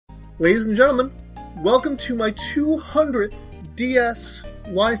Ladies and gentlemen, welcome to my 200th DS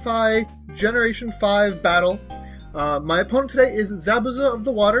Wi-Fi Generation 5 battle. My opponent today is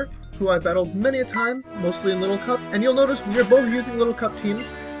ZabuzaoftheWater, who I battled many a time, mostly in Little Cup, and you'll notice we are both using Little Cup teams,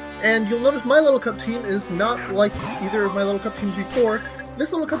 and you'll notice my Little Cup team is not like either of my Little Cup teams before.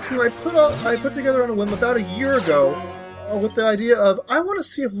 This Little Cup team I put together on a whim about a year ago with the idea of, I want to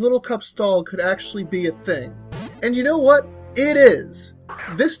see if Little Cup stall could actually be a thing. And you know what? It is!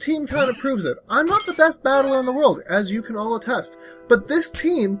 This team kind of proves it. I'm not the best battler in the world, as you can all attest, but this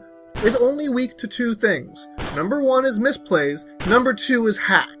team is only weak to two things. Number one is misplays, number two is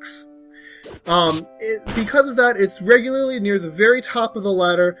hacks. Because of that, it's regularly near the very top of the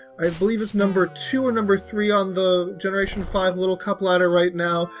ladder. I believe it's number 2 or number 3 on the Generation 5 Little Cup ladder right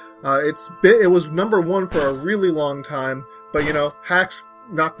now. It was number 1 for a really long time, but you know, hacks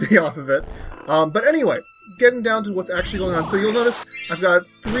knocked me off of it. But anyway, getting down to what's actually going on. So you'll notice I've got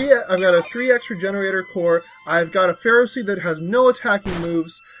a 3 extra generator core. I've got a Pharaoh Seed that has no attacking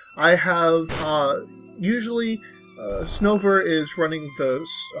moves. I have usually Snover is running the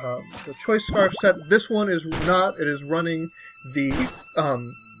Choice Scarf set. This one is not. It is running the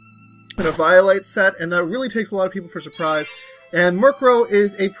Violite set, and that really takes a lot of people for surprise. And Murkrow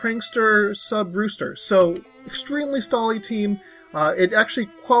is a Prankster sub-Rooster, so extremely stally team. It actually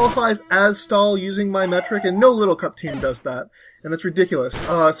qualifies as stall using my metric, and no Little Cup team does that, and that's ridiculous.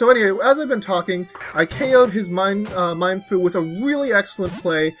 So anyway, as I've been talking, I KO'd his Mindfu with a really excellent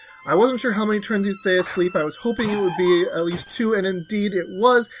play. I wasn't sure how many turns he'd stay asleep. I was hoping it would be at least 2, and indeed it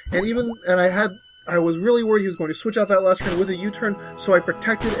was. I was really worried he was going to switch out that last turn with a U-turn, so I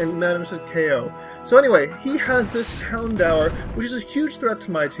protected and managed to KO. So anyway, he has this Houndour, which is a huge threat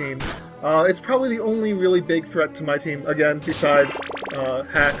to my team. It's probably the only really big threat to my team, again, besides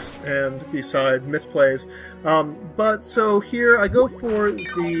hacks and besides misplays. But so here I go for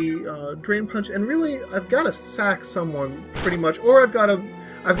the Drain Punch, and really I've got to sack someone pretty much, or I've got to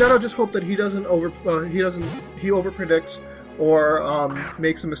just hope that he overpredicts or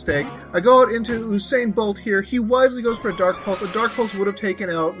makes a mistake. I go out into Usain Bolt here. He wisely goes for a Dark Pulse. A Dark Pulse would have taken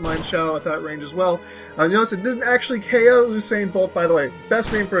out Mind Shao at that range as well. Notice it didn't actually KO Usain Bolt, by the way.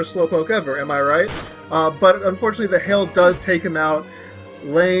 Best name for a Slowpoke ever, am I right? But unfortunately the Hail does take him out.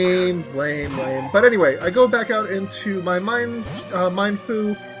 Lame. But anyway, I go back out into my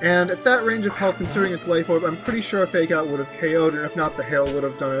Mindfu, and at that range of health, considering its Life Orb, I'm pretty sure a Fake Out would have KO'd, and if not, the Hail would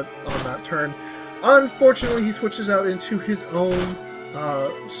have done it on that turn. Unfortunately, he switches out into his own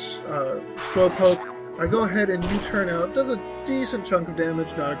Slowpoke. I go ahead and U-turn out. Does a decent chunk of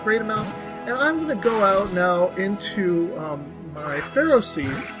damage, not a great amount. And I'm going to go out now into my Pharaoh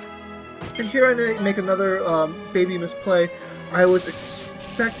Seed. And here I make another baby misplay. I was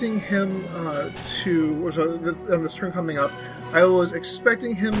expecting him this turn coming up, I was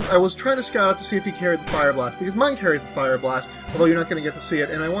trying to scout out to see if he carried the Fire Blast, because mine carries the Fire Blast, although you're not going to get to see it,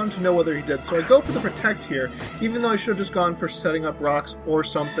 and I wanted to know whether he did. So I go for the Protect here, even though I should have just gone for setting up rocks or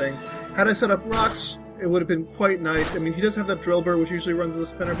something. Had I set up rocks, it would have been quite nice. I mean, he does have that Drillbur, which usually runs the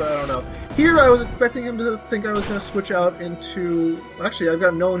spinner, but I don't know. Here, I was expecting him to think I was going to switch out into... Actually, I've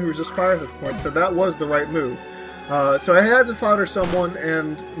got no one who resists fire at this point, so that was the right move. So I had to fodder someone,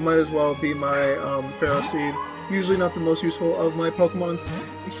 and might as well be my Pharaoh Seed. Usually not the most useful of my Pokemon.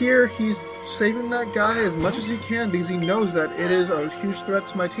 Here, he's saving that guy as much as he can because he knows that it is a huge threat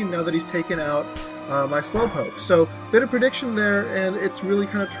to my team now that he's taken out my Slowpoke. So, bit of prediction there, and it's really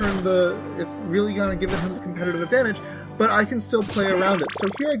kind of it's really kind of given him the competitive advantage, but I can still play around it. So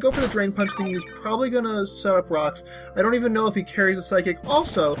here I go for the Drain Punch, thinking he's probably going to set up rocks. I don't even know if he carries a Psychic.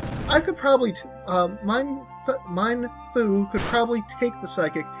 Also, I could probably... Mindfu could probably take the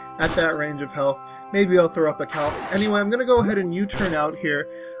Psychic at that range of health. Maybe I'll throw up a Calc. Anyway, I'm going to go ahead and U-turn out here.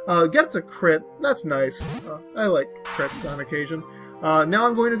 Gets a crit. That's nice. I like crits on occasion. Now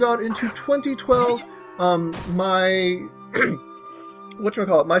I'm going to go out into 2012, my...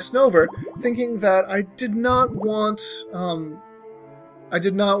 my Snover, thinking that I did not want...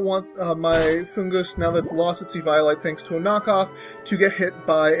 my Fungus, now that it's lost its Eviolite thanks to a knockoff, to get hit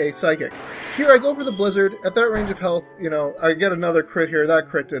by a Psychic. Here I go for the Blizzard. At that range of health, you know, I get another crit here. That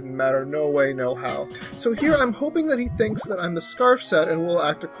crit didn't matter. No way, no how. So here I'm hoping that he thinks that I'm the Scarf set and will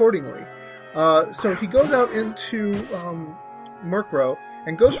act accordingly. So he goes out into Murkrow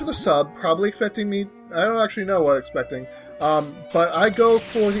and goes for the sub, probably expecting me... I don't actually know what I'm expecting. But I go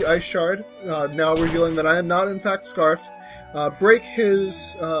for the Ice Shard, now revealing that I am not in fact Scarfed. Break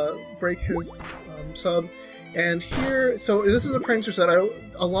his sub, and here, so this is a Prankster set.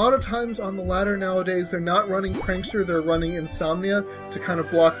 A lot of times on the ladder nowadays, they're not running Prankster, they're running Insomnia to kind of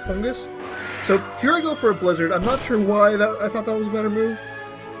block Fungus. So here I go for a Blizzard. I'm not sure why I thought that was a better move.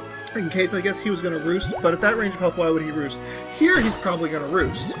 in case I guess he was going to roost, but at that range of health, why would he roost? Here, he's probably going to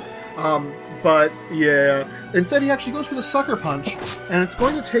roost. But yeah, instead he actually goes for the Sucker Punch, and it's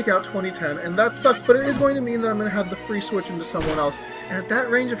going to take out 2010, and that sucks, but it is going to mean that I'm going to have the free switch into someone else. And at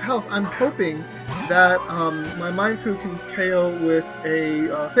that range of health, I'm hoping that my Mind Fu can KO with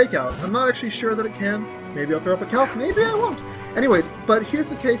a Fake Out. I'm not actually sure that it can. Maybe I'll throw up a Calc, maybe I won't. Anyway, but here's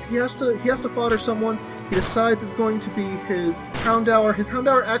the case, he has to fodder someone. He decides it's going to be his Houndour. His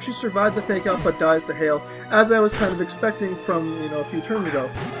Houndour actually survived the Fake Out, but dies to Hail, as I was kind of expecting from, a few turns ago.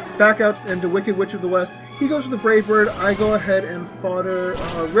 Back out into Wicked Witch of the West. He goes for the Brave Bird. I go ahead and fodder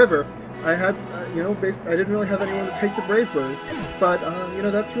River. I had, I didn't really have anyone to take the Brave Bird, but,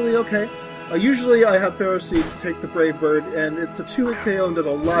 that's really okay. Usually I have Pharaoh Seed to take the Brave Bird, and it's a 2-hit KO and does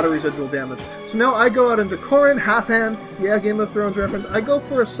a lot of residual damage. So now I go out into Corrin, Half Hand, yeah, Game of Thrones reference. I go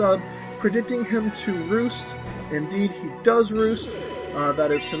for a sub, predicting him to roost. Indeed, he does roost.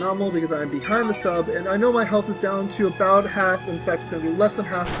 That is phenomenal because I'm behind the sub, and I know my health is down to about half. In fact, it's going to be less than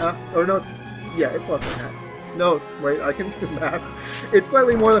half, or no, it's less than half. No, wait, I can do math. It's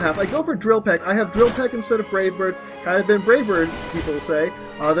slightly more than half. I go for Drill Peck. I have Drill Peck instead of Brave Bird. Had it been Brave Bird, people say,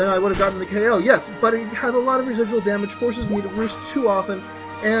 then I would have gotten the KO. Yes, but it has a lot of residual damage, forces me to roost too often,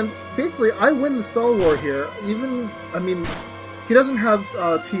 and basically I win the stall war here. He doesn't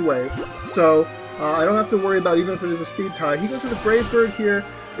have T-Wave, so I don't have to worry about even if it is a speed tie. He goes with a Brave Bird here.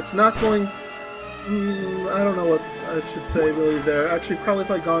 It's not going... I don't know what I should say really there. Actually, probably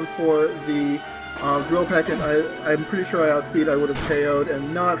if I'd gone for the Drill Peck, and I'm pretty sure I outspeed, I would have KO'd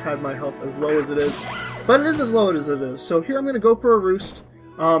and not had my health as low as it is. But it is as low as it is. So here I'm going to go for a Roost.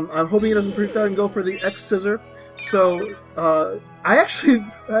 I'm hoping he doesn't predict that and go for the X-Scissor. So, I actually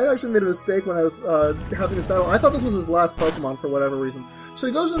made a mistake when I was having this battle. I thought this was his last Pokemon for whatever reason. So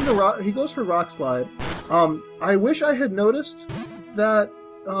he goes for Rock Slide. I wish I had noticed that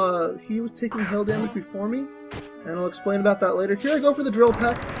he was taking hail damage before me, and I'll explain about that later. Here I go for the Drill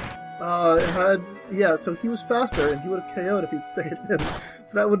Peck. So he was faster, and he would have KO'd if he'd stayed in.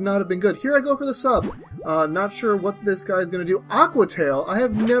 So that would not have been good. Here I go for the sub. Not sure what this guy's going to do. Aqua Tail. I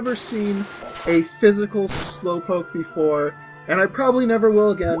have never seen a physical Slowpoke before, and I probably never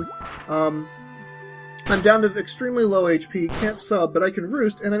will again. I'm down to extremely low HP, can't sub, but I can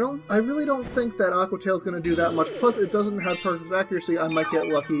roost, and I really don't think that Aqua Tail's going to do that much. Plus, it doesn't have perfect accuracy. I might get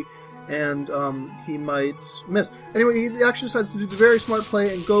lucky, and he might miss. Anyway, he actually decides to do the very smart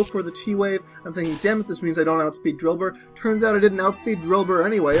play and go for the T-Wave. I'm thinking, damn it, this means I don't outspeed Drillbur. Turns out I didn't outspeed Drillbur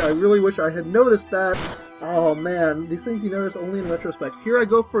anyway. I really wish I had noticed that. Oh man, these things you notice only in retrospect. Here I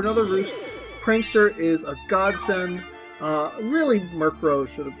go for another Roost. Prankster is a godsend. Really, Murkrow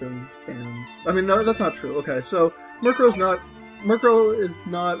should have been banned. I mean, no, that's not true. Okay, so Murkrow is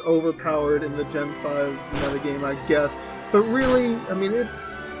not overpowered in the Gen 5 metagame, I guess. But really, I mean,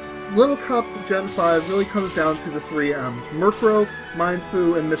 Little Cup Gen 5 really comes down to the 3 M's. Murkrow,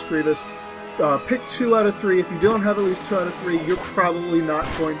 Mindfu, and Misdreavus. Pick 2 out of 3. If you don't have at least 2 out of 3, you're probably not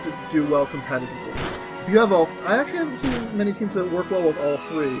going to do well competitively. If you have all... I actually haven't seen many teams that work well with all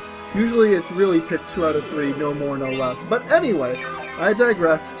 3. Usually it's really pick 2 out of 3, no more, no less. But anyway, I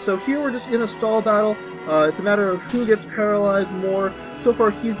digress. So here we're just in a stall battle. It's a matter of who gets paralyzed more. So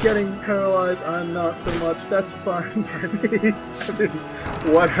far he's getting paralyzed, I'm not so much. That's fine by me. I mean,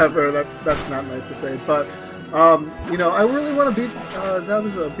 whatever, that's not nice to say. But, I really want to beat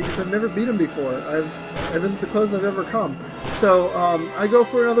Zabuza because I've never beat him before. And this is the closest I've ever come. So, I go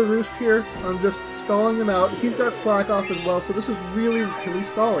for another Roost here. I'm just stalling him out. He's got Slack off as well, so this is really, really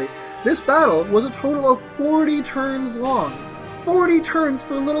stally. This battle was a total of 40 turns long. 40 turns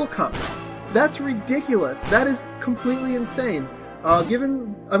for Little Cup. That's ridiculous. That is completely insane. I'm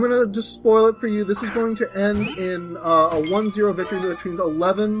going to just spoil it for you. This is going to end in a 1-0 victory, which means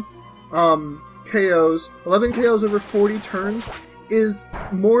 11 KOs. 11 KOs over 40 turns is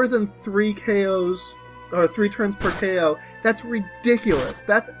more than 3 KOs, or 3 turns per KO. That's ridiculous.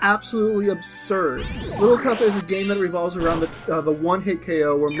 That's absolutely absurd. Little Cup is a game that revolves around the 1-hit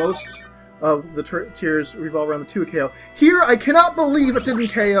KO, where most of the tiers revolve around the 2-hit KO. Here, I cannot believe it didn't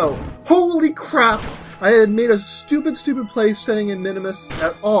KO. Holy crap! I had made a stupid play setting in Minimus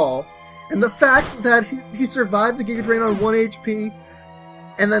at all, and the fact that he survived the Giga Drain on 1 HP,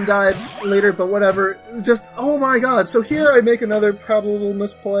 and then died later, but whatever, just, oh my god. So here I make another probable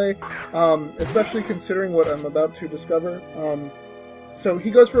misplay, especially considering what I'm about to discover. So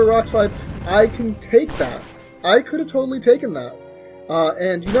he goes for a Rock Slide. I can take that. I could have totally taken that.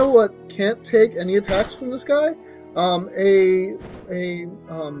 And you know what can't take any attacks from this guy?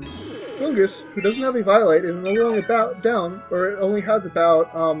 Fungus, who doesn't have a Violate, and only about down, or it only has about,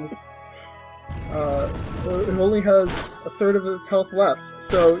 It only has a third of its health left.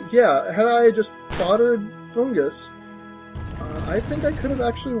 So yeah, had I just foddered Fungus, I think I could have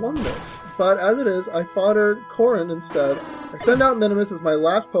actually won this. But as it is, I foddered Corrin instead. I send out Minimus as my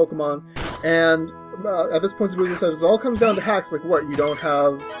last Pokemon, and at this point Zabuza says, it all comes down to hacks. Like, what, you don't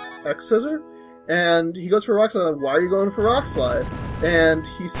have X-Scissor? And he goes for Rock Slide. Why are you going for Rock Slide? And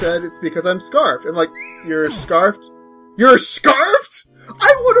he said, it's because I'm scarfed. I'm like, you're scarfed? You're scarfed?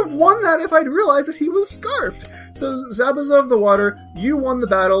 I would have won that if I'd realized that he was scarfed. So, Zabuza of the Water, you won the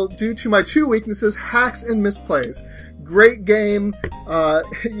battle due to my two weaknesses, hacks and misplays. Great game.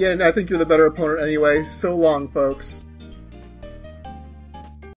 Yeah, and I think you're the better opponent anyway. So long, folks.